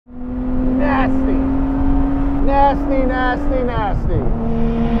nasty. Nasty, nasty, nasty.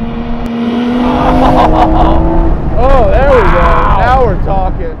 Oh, there we go. Now we're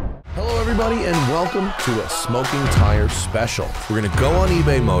talking. Hello everybody and welcome to a Smoking Tire special. We're gonna go on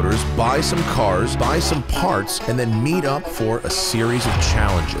eBay Motors, buy some cars, buy some parts, and then meet up for a series of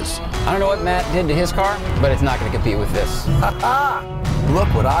challenges. I don't know what Matt did to his car, but it's not gonna compete with this. Look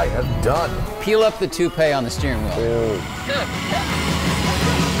what I have done. Peel up the toupee on the steering wheel. Dude. Good.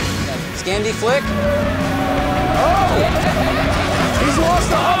 Scandy flick. Oh! He's lost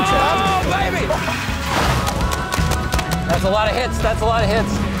the hubcap. Oh, baby! That's a lot of hits. That's a lot of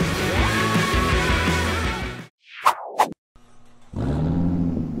hits.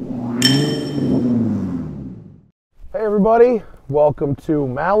 Hey everybody, welcome to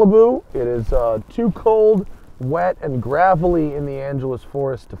Malibu. It is too cold, wet, and gravelly in the Angeles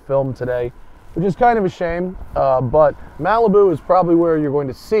forest to film today, which is kind of a shame, but Malibu is probably where you're going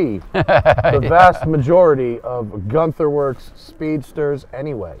to see the vast majority of Guntherwerks Speedsters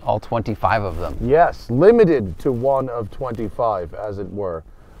anyway. All 25 of them. Yes, limited to one of 25, as it were.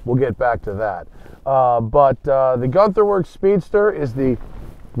 We'll get back to that. But the Guntherwerks Speedster is the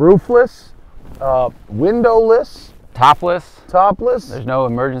roofless, windowless, topless. There's no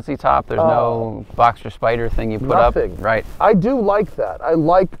emergency top. There's no boxer spider thing you put nothing. up. Right. I do like that. I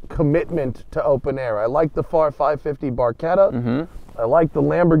like commitment to open air. I like the 550 Barchetta. Mm-hmm. I like the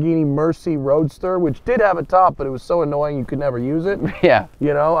Lamborghini Mercy Roadster, which did have a top, but it was so annoying you could never use it. Yeah.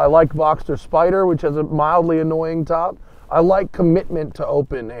 You know, I like Boxster Spider, which has a mildly annoying top. I like commitment to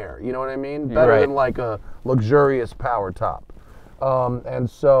open air. You know what I mean? Better than like a luxurious power top. And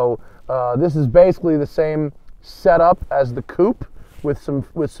so this is basically the same setup as the coupe with some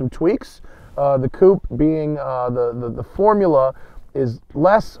tweaks. The coupe being the formula is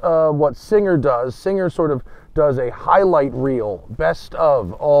less what Singer does. Singer sort of does a highlight reel, best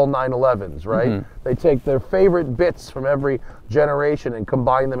of all 911s, right? Mm-hmm. They take their favorite bits from every generation and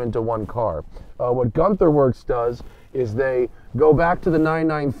combine them into one car. What Guntherwerks does is they go back to the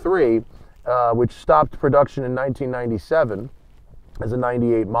 993, which stopped production in 1997 as a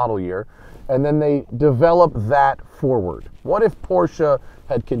 98 model year, and then they develop that forward. What if Porsche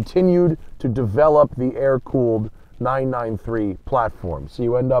had continued to develop the air-cooled 993 platform? So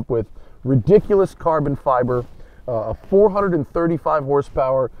you end up with ridiculous carbon fiber, a 435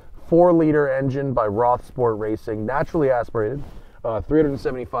 horsepower, 4-liter engine by Roth Sport Racing, naturally aspirated,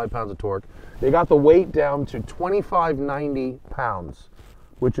 375 pounds of torque. They got the weight down to 2,590 pounds,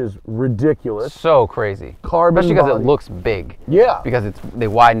 which is ridiculous. So crazy. Carbon Especially because body. it looks big. Yeah. Because they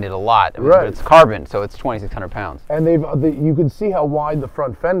widened it a lot. I mean, Right. But it's carbon, so it's 2,600 pounds. And you can see how wide the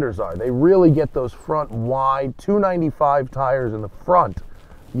front fenders are. They really get those front wide 295 tires in the front,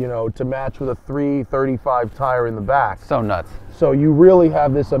 you know, to match with a 335 tire in the back. So nuts. So you really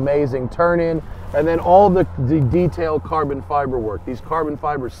have this amazing turn-in, and then all the detailed carbon fiber work. These carbon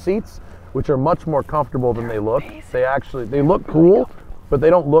fiber seats, which are much more comfortable than they look. They look cool, but they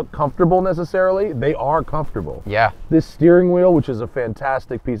don't look comfortable necessarily. They are comfortable. Yeah. This steering wheel, which is a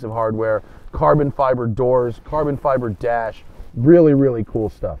fantastic piece of hardware, carbon fiber doors, carbon fiber dash, really, really cool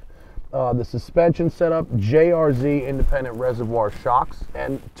stuff. The suspension setup, JRZ independent reservoir shocks.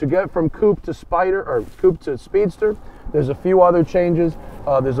 And to get from coupe to Spider, or coupe to Speedster, there's a few other changes.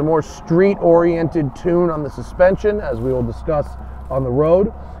 There's a more street-oriented tune on the suspension, as we will discuss on the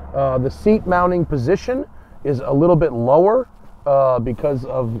road. The seat mounting position is a little bit lower because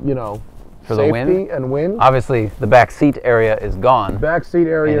of, you know, for safety the wind and wind. Obviously, the back seat area is gone. Back seat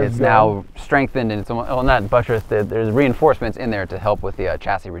area and is it's gone. now strengthened, and it's well, not buttressed. There's reinforcements in there to help with the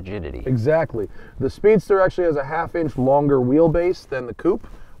chassis rigidity. Exactly. The Speedster actually has a ½ inch longer wheelbase than the coupe,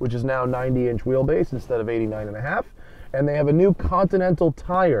 which is now 90-inch wheelbase instead of 89.5. And they have a new Continental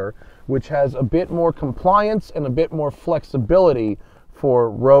tire, which has a bit more compliance and a bit more flexibility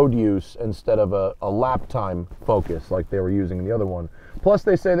for road use instead of a lap time focus like they were using in the other one. Plus,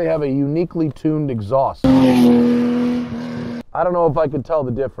 they say they have a uniquely tuned exhaust. I don't know if I could tell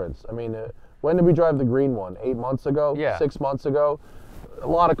the difference. I mean, when did we drive the green one? 8 months ago? Yeah. 6 months ago? A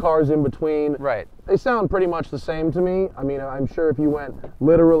lot of cars in between. Right. They sound pretty much the same to me. I mean, I'm sure if you went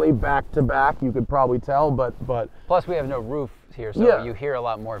literally back to back, you could probably tell, but Plus, we have no roof here, so yeah. you hear a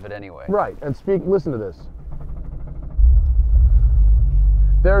lot more of it anyway. Right, and listen to this.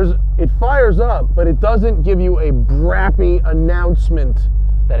 It fires up, but it doesn't give you a brappy announcement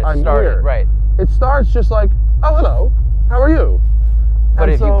That it I'm started, here. right. It starts just like, oh, hello, how are you? But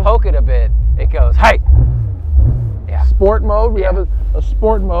And if so, you poke it a bit, it goes, hey! Yeah. Sport mode, we Yeah. have a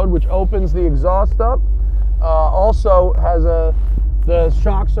sport mode which opens the exhaust up. Also has the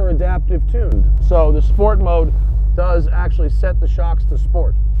shocks are adaptive tuned. So the sport mode does actually set the shocks to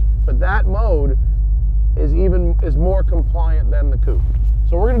sport. But that mode is more compliant than the coupe.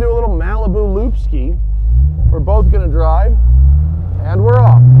 So we're gonna do a little Malibu loop ski. We're both gonna drive, and we're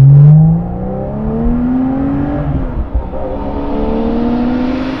off.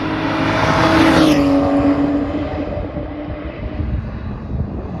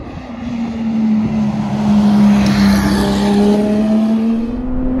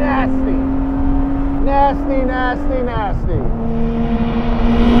 Nasty, nasty, nasty.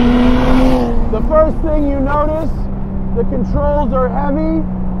 The first thing you notice, the controls are heavy,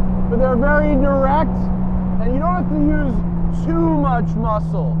 but they're very direct, and you don't have to use too much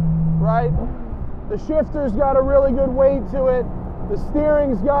muscle, right? The shifter's got a really good weight to it, the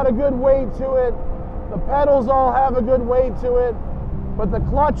steering's got a good weight to it, the pedals all have a good weight to it, but the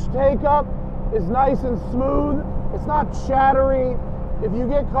clutch take-up is nice and smooth. It's not chattery. If you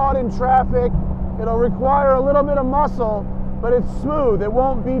get caught in traffic, it'll require a little bit of muscle, but it's smooth. It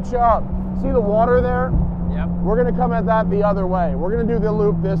won't beat you up. See the water there? Yep. We're gonna come at that the other way. We're gonna do the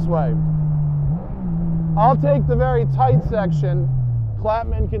loop this way. I'll take the very tight section.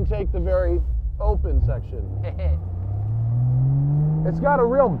 Clapman can take the very open section. It's got a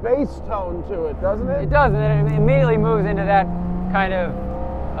real bass tone to it, doesn't it? It does, and it immediately moves into that kind of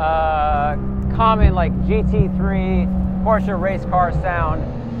common like GT3 Porsche race car sound.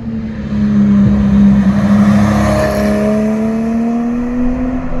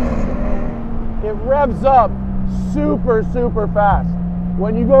 It revs up super, super fast.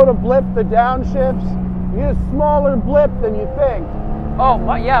 When you go to blip the downshifts, you get a smaller blip than you think.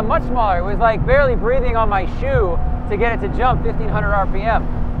 Oh, yeah, much smaller. It was like barely breathing on my shoe to get it to jump 1,500 RPM.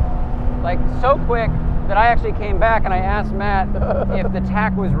 Like so quick that I actually came back and I asked Matt if the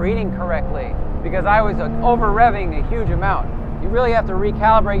tach was reading correctly, because I was over revving a huge amount. You really have to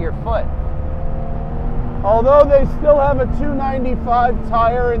recalibrate your foot. Although they still have a 295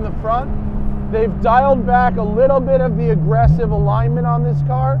 tire in the front, they've dialed back a little bit of the aggressive alignment on this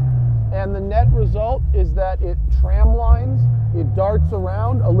car, and the net result is that it tram lines, it darts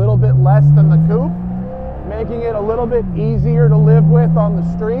around a little bit less than the coupe, making it a little bit easier to live with on the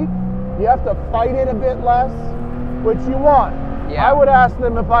street. You have to fight it a bit less, which you want. Yeah. I would ask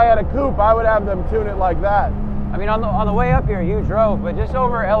them, if I had a coupe, I would have them tune it like that. I mean, on the way up here, you drove, but just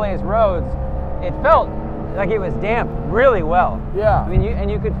over LA's roads, it felt like it was damped really well. Yeah. I mean,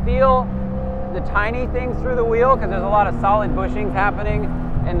 you could feel the tiny things through the wheel because there's a lot of solid bushings happening,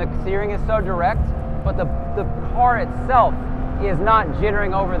 and the steering is so direct, but the car itself is not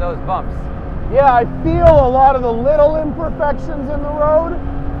jittering over those bumps. Yeah, I feel a lot of the little imperfections in the road,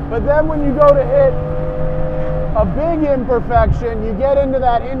 but then when you go to hit a big imperfection, you get into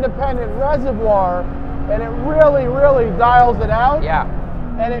that independent reservoir, and it really, really dials it out. Yeah.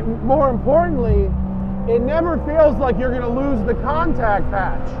 And it, more importantly, it never feels like you're going to lose the contact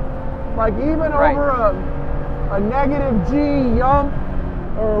patch. Like even over a negative G yump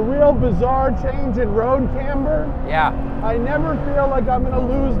or a real bizarre change in road camber, yeah, I never feel like I'm going to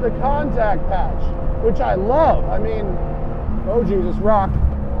lose the contact patch, which I love. I mean, oh Jesus, rock.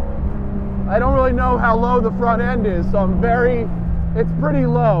 I don't really know how low the front end is, so it's pretty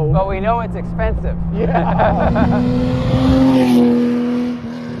low. But we know it's expensive. Yeah.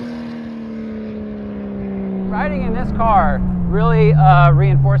 Riding in this car really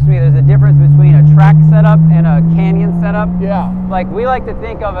reinforced to me there's a difference between a track setup and a canyon setup. Yeah. Like we like to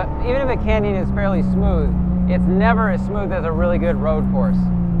think of it, even if a canyon is fairly smooth, it's never as smooth as a really good road course.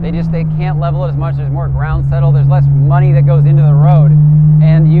 They can't level it as much, there's more ground settle, there's less money that goes into the road.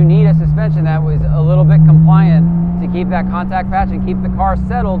 And you need a suspension that was a little bit compliant to keep that contact patch and keep the car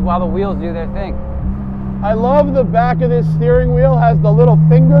settled while the wheels do their thing. I love the back of this steering wheel has the little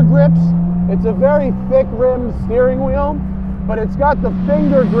finger grips. It's a very thick rimmed steering wheel, but it's got the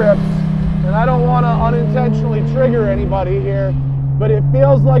finger grips, and I don't want to unintentionally trigger anybody here, but it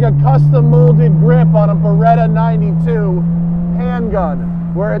feels like a custom molded grip on a Beretta 92 handgun,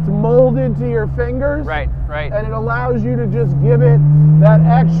 where it's molded to your fingers. Right, right. And it allows you to just give it that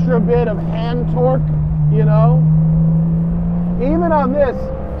extra bit of hand torque, you know? Even on this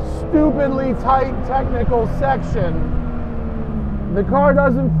stupidly tight technical section, the car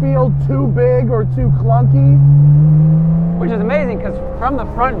doesn't feel too big or too clunky. Which is amazing because from the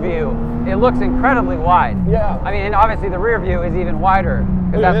front view, it looks incredibly wide. Yeah. I mean, and obviously the rear view is even wider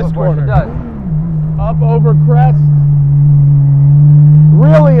because that's what corner Porsche does. Up over crest.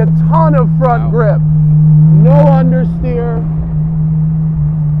 Really a ton of front grip. No understeer.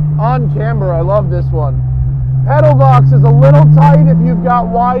 On camber, I love this one. Pedal box is a little tight if you've got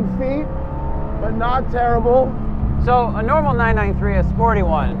wide feet, but not terrible. So a normal 993, a sporty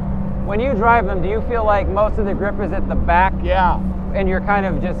one, when you drive them, do you feel like most of the grip is at the back? Yeah. And you're kind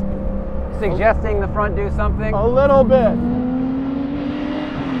of just suggesting the front do something? A little bit.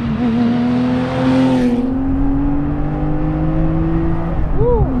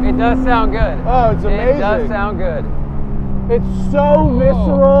 Woo, it does sound good. Oh, it's amazing. It does sound good. It's so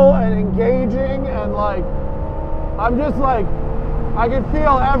visceral and engaging, and like, I'm just like, I can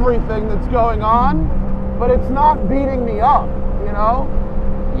feel everything that's going on, but it's not beating me up, you know?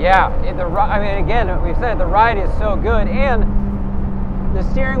 Yeah, I mean, again, we said the ride is so good, and the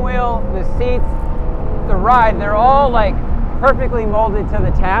steering wheel, the seats, the ride, they're all like perfectly molded to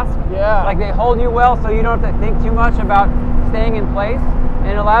the task. Yeah. Like they hold you well, so you don't have to think too much about staying in place, and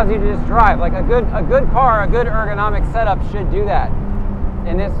it allows you to just drive. Like a good car, a good ergonomic setup should do that.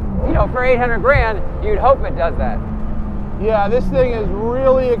 And this, you know, for 800 grand, you'd hope it does that. Yeah, this thing is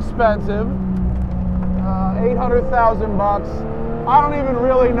really expensive. 800,000 bucks. I don't even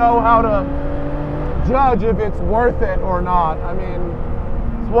really know how to judge if it's worth it or not. I mean,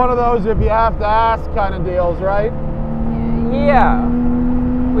 it's one of those if you have to ask kind of deals, right? Yeah.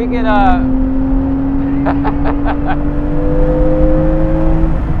 We can,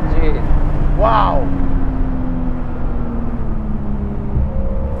 Jeez. Wow.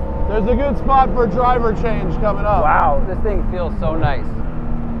 There's a good spot for driver change coming up. Wow, this thing feels so nice.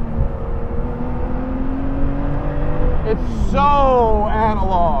 It's so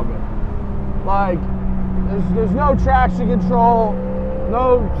analog. Like, there's no traction control,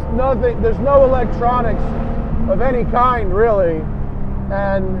 nothing. There's no electronics of any kind, really.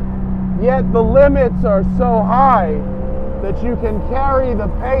 And yet the limits are so high that you can carry the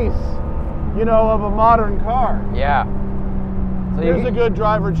pace, you know, of a modern car. Yeah. So Here's a good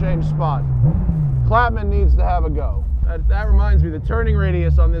driver change spot. Clapman needs to have a go. That reminds me, the turning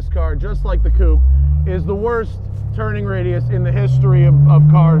radius on this car, just like the coupe, is the worst turning radius in the history of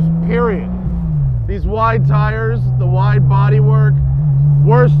cars, period. These wide tires, the wide bodywork,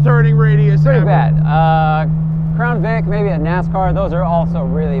 worst turning radius pretty ever. bad. Crown Vic, maybe a NASCAR, those are also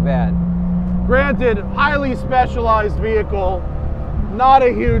really bad. Granted, highly specialized vehicle, not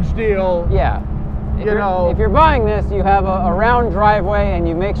a huge deal. Yeah. If you're buying this, you have a round driveway and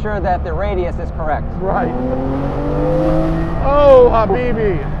you make sure that the radius is correct. Right. Oh,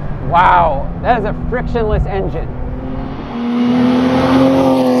 Habibi. Wow, that is a frictionless engine.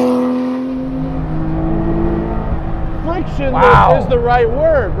 Frictionless is the right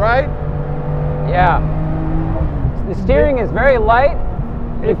word, right? Yeah. The steering is very light.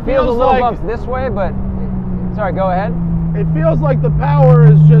 It feels a little like bumps this way, but sorry, go ahead. It feels like the power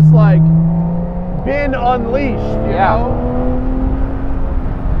is just like been unleashed, you know?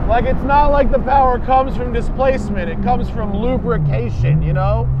 Like it's not like the power comes from displacement, it comes from lubrication, you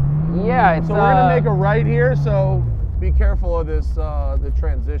know? Yeah, it's so we're gonna make a right here, so be careful of this, the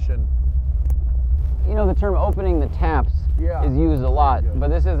transition. You know, the term opening the taps is used a lot, but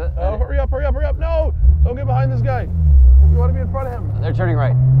this is oh, hurry up, hurry up, hurry up. No, don't get behind this guy. You wanna be in front of him. They're turning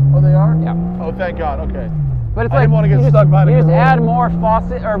right. Oh, they are? Yeah. Oh, thank God, okay. But it's I like didn't want to get stuck behind you just add more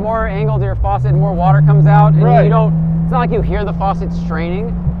faucet or more angle to your faucet, more water comes out, and you don't. It's not like you hear the faucet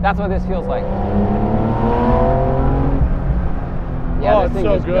straining. That's what this feels like. Yeah, this thing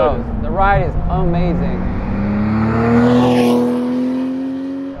just goes. The ride is amazing.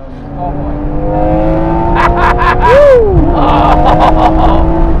 Oh boy.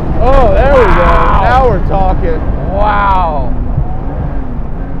 Oh, there we go. Now we're talking. Wow.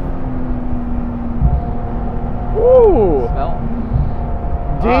 Ooh. Smell.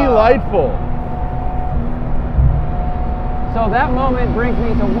 Delightful. So that moment brings me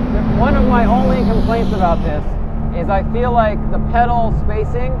to one of my only complaints about this is I feel like the pedal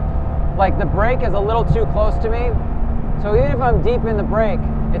spacing, like the brake is a little too close to me. So even if I'm deep in the brake,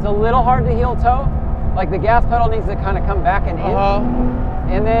 it's a little hard to heel toe. Like the gas pedal needs to kind of come back an inch.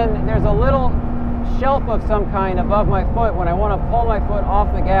 And then there's a little shelf of some kind above my foot. When I want to pull my foot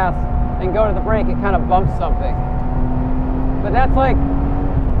off the gas and go to the brake, it kind of bumps something. But that's like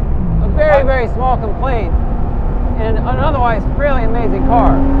a very, very small complaint in an otherwise fairly amazing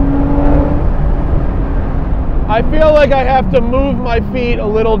car. I feel like I have to move my feet a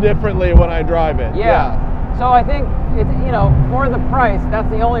little differently when I drive it. Yeah. So I think it's, you know, for the price, that's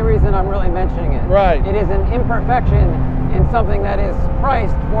the only reason I'm really mentioning it. Right. It is an imperfection in something that is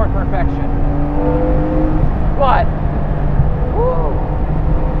priced for perfection. But, woo.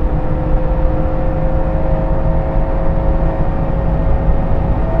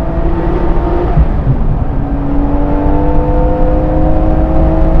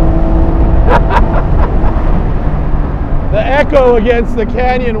 The echo against the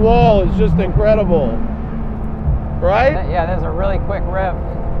canyon wall is just incredible. Right? Yeah, that's a really quick rev.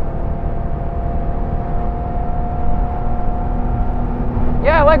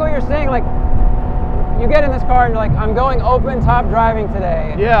 Yeah, I like what you're saying. Like, you get in this car and you're like, I'm going open top driving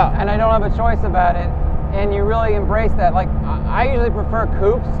today. Yeah. And I don't have a choice about it. And you really embrace that. Like, I usually prefer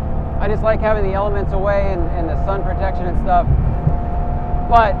coupes. I just like having the elements away and the sun protection and stuff.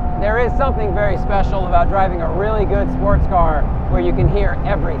 But there is something very special about driving a really good sports car where you can hear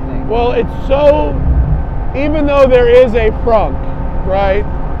everything. Well, it's so, even though there is a frunk, right?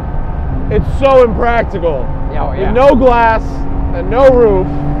 It's so impractical. Oh, yeah. With no glass and no roof.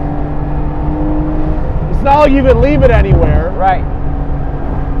 It's not like you can leave it anywhere. Right.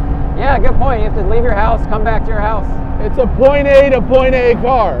 Yeah, good point. You have to leave your house, come back to your house. It's a point A to point A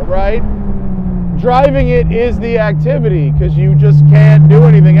car, right? Driving it is the activity because you just can't do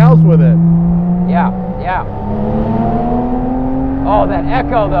anything else with it. Yeah, yeah. Oh, that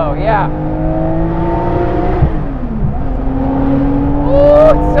echo though, yeah. Ooh,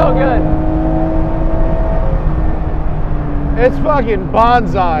 it's so good. It's fucking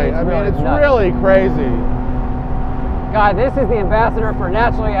bonsai. I mean, it's really crazy. God, this is the ambassador for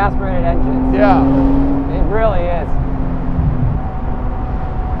naturally aspirated engines. Yeah. It really is.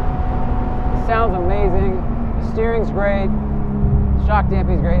 It sounds amazing. The steering's great. The shock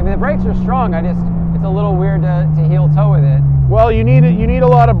damping's great. I mean, the brakes are strong. It's a little weird to heel toe with it. Well, you need a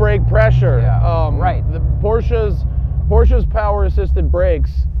lot of brake pressure. Yeah. Right. The Porsche's power assisted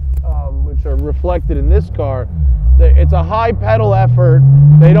brakes, which are reflected in this car, it's a high pedal effort.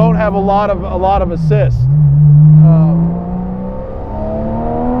 They don't have a lot of assist.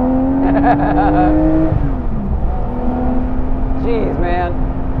 Jeez, man.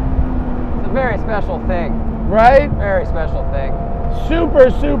 It's a very special thing. Right? Very special thing. Super,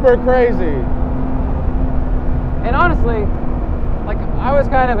 super crazy. And honestly, like, I was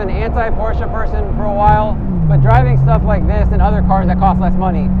kind of an anti-Porsche person for a while, but driving stuff like this and other cars that cost less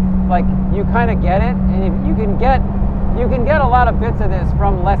money, like, you kind of get it, and you can get a lot of bits of this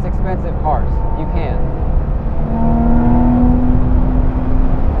from less expensive cars. You can.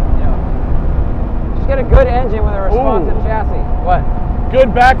 You know, just get a good engine with a responsive chassis. What?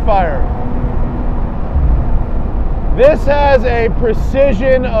 Good backfire. This has a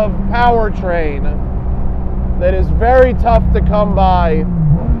precision of powertrain that is very tough to come by,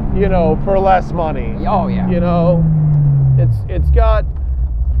 you know, for less money. Oh yeah. You know,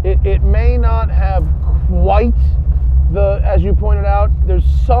 it may not have quite as you pointed out, there's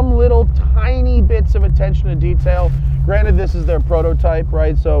some little tiny bits of attention to detail. Granted, this is their prototype,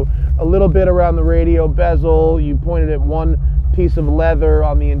 right? So a little bit around the radio bezel. You pointed at one piece of leather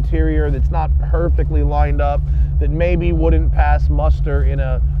on the interior that's not perfectly lined up, that maybe wouldn't pass muster in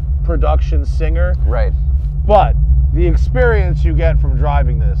a production Singer. Right. But the experience you get from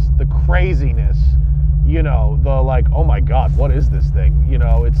driving this, the craziness, you know, the like, oh my God, what is this thing? You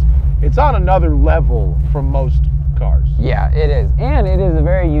know, it's on another level from most cars. Yeah, it is. And it is a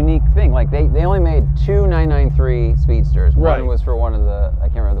very unique thing. Like, they only made 2 993 Speedsters. Right. One was for one of the, I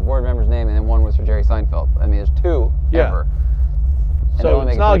can't remember the board member's name, and then one was for Jerry Seinfeld. I mean, there's 2 ever. So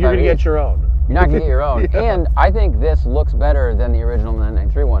it's not like you're going to get your own. You're not going to get your own. Yeah. And I think this looks better than the original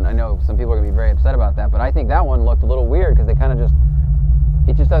 993 one. I know some people are going to be very upset about that, but I think that one looked a little weird because they kind of just,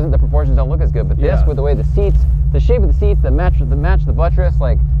 it just doesn't, the proportions don't look as good. But this, with the way the seats, the shape of the seats, the match the buttress,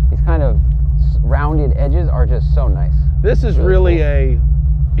 like these kind of rounded edges are just so nice. This is really cool.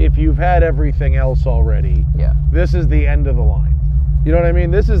 If you've had everything else already, this is the end of the line. You know what I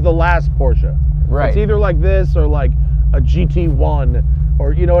mean? This is the last Porsche. Right. It's either like this or like a GT1,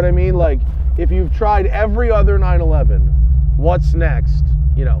 or you know what I mean? Like, if you've tried every other 911, what's next?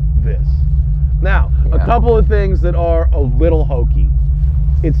 You know, this. Now, a couple of things that are a little hokey.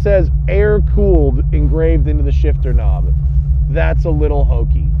 It says air-cooled engraved into the shifter knob. That's a little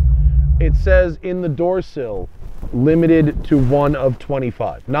hokey. It says in the door sill, limited to 1 of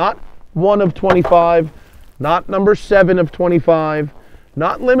 25. Not 1 of 25, not number 7 of 25,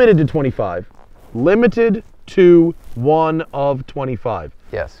 not limited to 25. Limited to 1 of 25.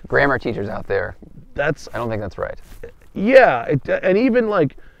 Yes, grammar teachers out there. I don't think that's right. Yeah, and even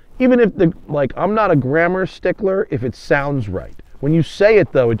if I'm not a grammar stickler if it sounds right. When you say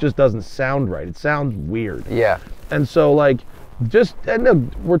it though, it just doesn't sound right. It sounds weird. Yeah. And so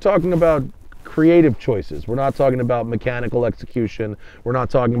we're talking about creative choices. We're not talking about mechanical execution. We're not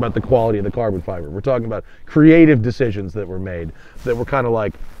talking about the quality of the carbon fiber. We're talking about creative decisions that were made that were kind of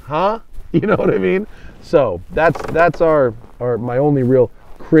like, huh? You know what I mean? So that's my only real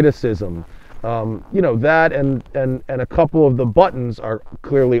criticism. You know, that and a couple of the buttons are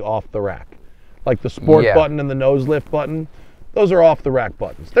clearly off the rack. Like the sport button and the nose lift button, those are off the rack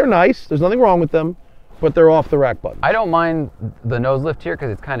buttons. They're nice. There's nothing wrong with them. but they're off the rack buttons. I don't mind the nose lift here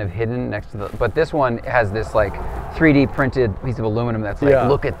because it's kind of hidden next to the, but this one has this like 3D printed piece of aluminum that's like,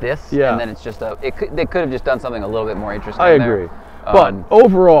 look at this, and then it's just they could have just done something a little bit more interesting. I agree. But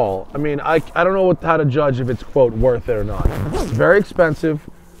overall, I mean, I don't know how to judge if it's, quote, worth it or not. It's very expensive,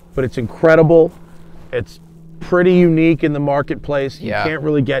 but it's incredible. It's pretty unique in the marketplace. You can't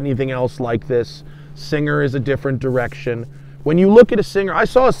really get anything else like this. Singer is a different direction. When you look at a Singer, I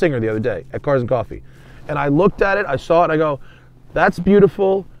saw a Singer the other day at Cars and Coffee, and I looked at it, I saw it, and I go, that's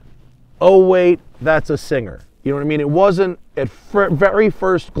beautiful. Oh, wait, that's a Singer. You know what I mean? It wasn't, at very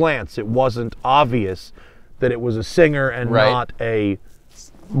first glance, it wasn't obvious that it was a Singer and not a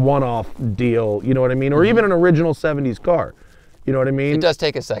one-off deal, you know what I mean? Or even an original 70s car, you know what I mean? It does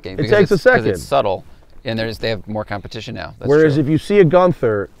take a second. It takes a second. Because it's subtle, and they have more competition now. That's Whereas true. if you see a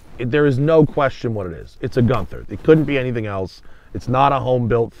Gunther, there is no question what it is. It's a Gunther. It couldn't be anything else. It's not a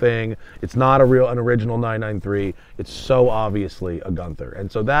home-built thing. It's not an original 993. It's so obviously a Gunther. And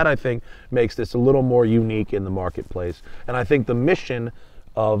so that, I think, makes this a little more unique in the marketplace. And I think the mission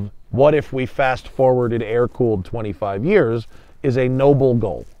of what if we fast-forwarded air-cooled 25 years is a noble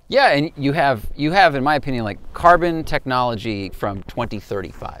goal. Yeah, and you have, in my opinion, like carbon technology from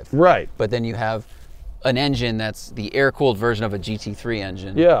 2035. Right. But then you have an engine that's the air-cooled version of a GT3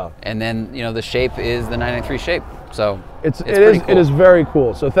 engine. Yeah. And then, you know, the shape is the 993 shape. So it is very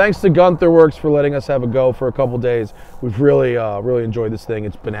cool. So thanks to Guntherwerks for letting us have a go for a couple days. We've really enjoyed this thing.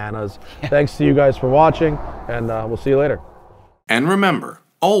 It's bananas. Yeah. Thanks to you guys for watching, and we'll see you later. And remember,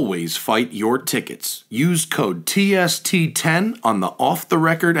 always fight your tickets. Use code TST10 on the Off the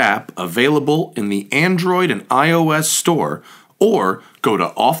Record app available in the Android and iOS store, or go to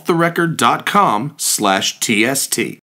offtherecord.com/TST.